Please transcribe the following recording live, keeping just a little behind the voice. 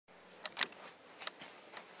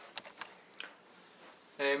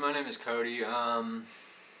Hey, my name is Cody. I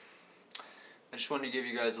just wanted to give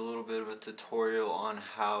you guys a little bit of a tutorial on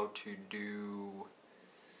how to do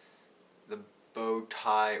the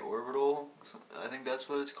Bowtie orbital. I think that's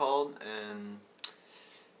what it's called. And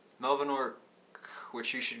Melvin Ork,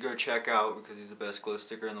 which you should go check out because he's the best glow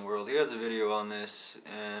sticker in the world, he has a video on this,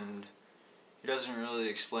 and he doesn't really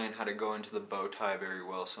explain how to go into the Bowtie very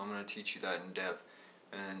well, so I'm going to teach you that in depth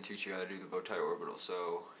and teach you how to do the Bowtie orbital.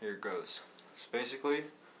 So here it goes. So basically,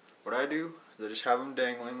 what I do is I just have them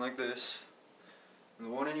dangling like this. And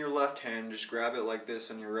the one in your left hand, just grab it like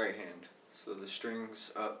this on your right hand, so the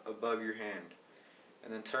string's up above your hand.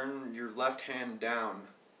 And then turn your left hand down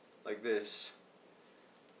like this.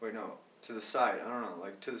 Wait, no, to the side. I don't know,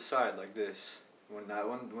 like to the side like this. When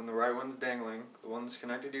the right one's dangling, the one that's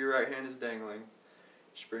connected to your right hand is dangling.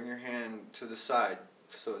 Just bring your hand to the side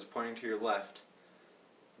so it's pointing to your left.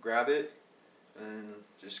 Grab it and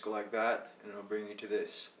just go like that, and it'll bring you to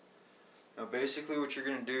this. Now basically what you're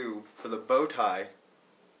going to do for the Bowtie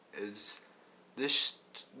is this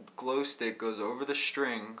glow stick goes over the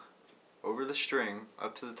string,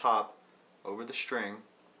 up to the top, over the string,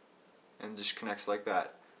 and just connects like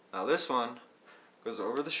that. Now this one goes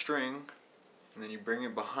over the string, and then you bring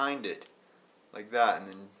it behind it like that, and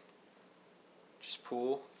then just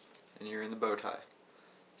pull, and you're in the Bowtie.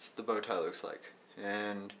 That's what the Bowtie looks like.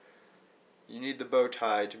 And you need the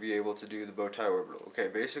Bowtie to be able to do the Bowtie orbital. Okay,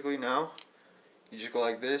 basically now you just go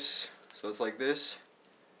like this, so it's like this.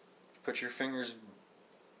 Put your fingers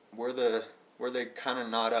where they kind of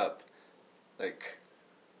knot up. Like,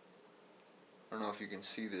 I don't know if you can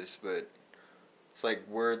see this, but it's like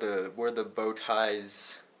where the bow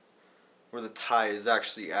ties, where the tie is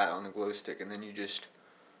actually at on the glow stick, and then you just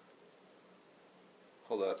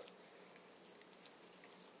hold up.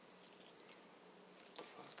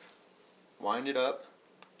 Wind it up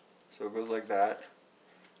so it goes like that.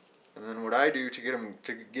 And then what I do to get them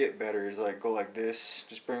to get better is like go like this.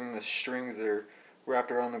 Just bring the strings that are wrapped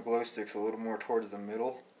around the glow sticks a little more towards the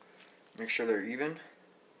middle. Make sure they're even.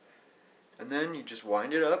 And then you just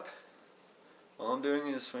wind it up. All I'm doing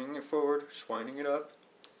is swinging it forward, just winding it up.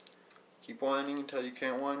 Keep winding until you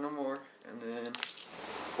can't wind no more, and then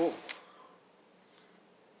pull.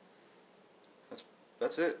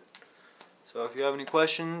 That's it. So if you have any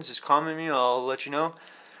questions, just comment me. I'll let you know.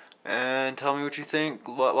 And tell me what you think.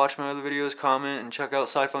 Watch my other videos, comment, and check out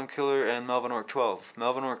Siphon Killer and Melvin Ork 12.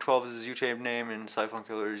 Melvin Ork 12 is his YouTube name, and Siphon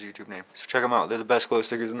Killer is his YouTube name. So check them out. They're the best glow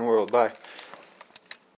stickers in the world. Bye.